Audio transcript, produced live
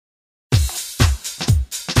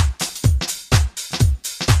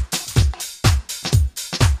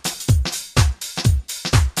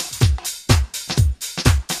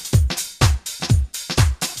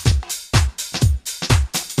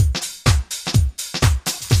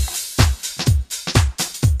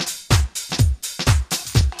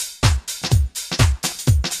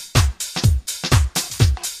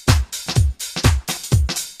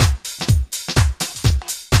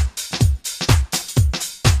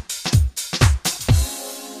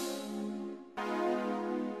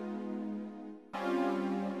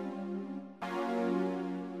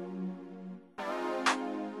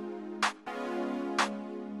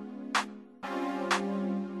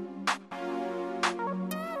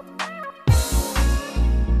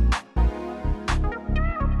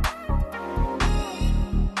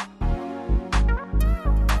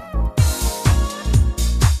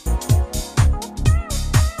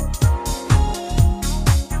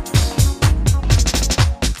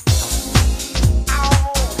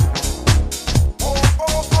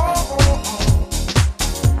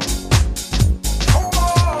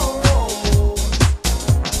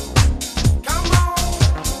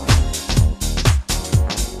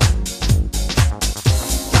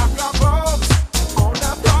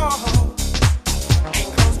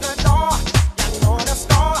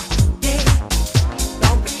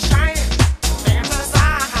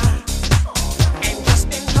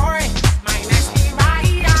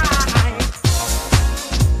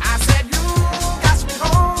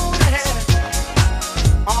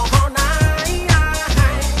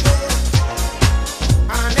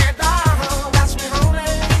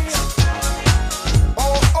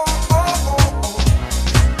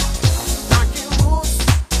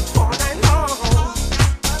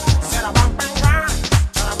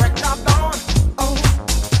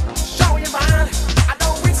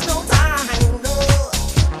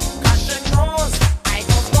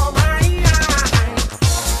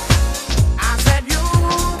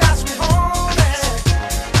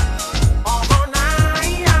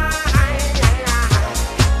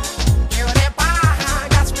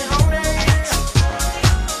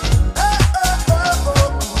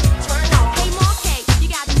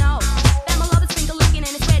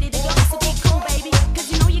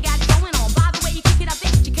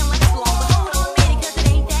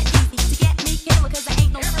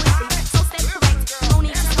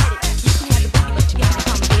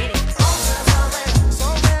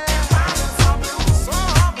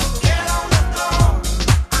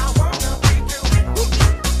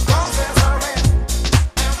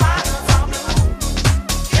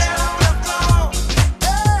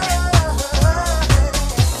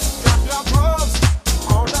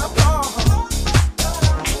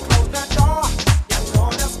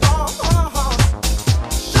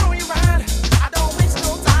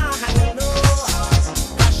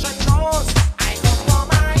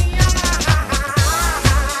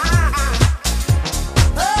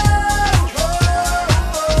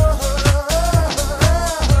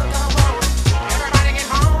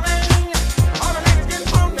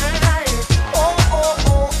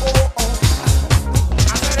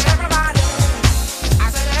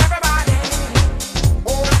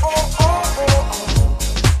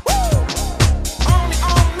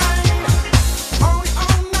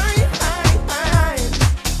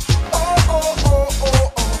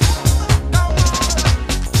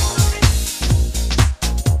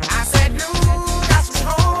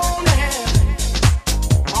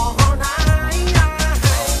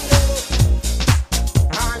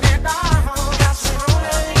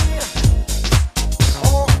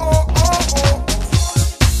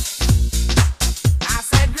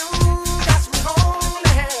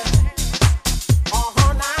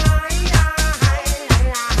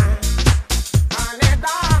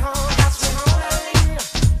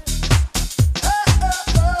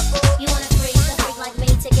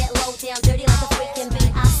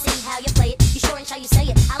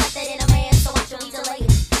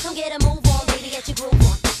get a move on, baby, get your groove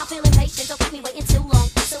on. I feel impatient, don't keep me waiting too long.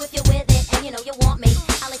 So if you're with it and you know you want me,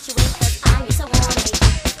 I'll let you in, cause I'm so horny.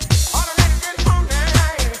 All the ladies get horny.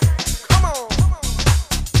 Come on.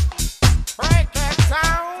 Break that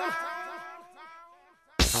down.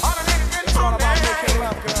 All the ladies get horny. It's all about making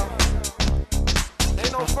love, girl.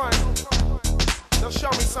 Ain't no fun. Just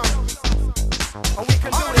show me something. Or we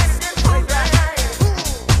can do this. Break that.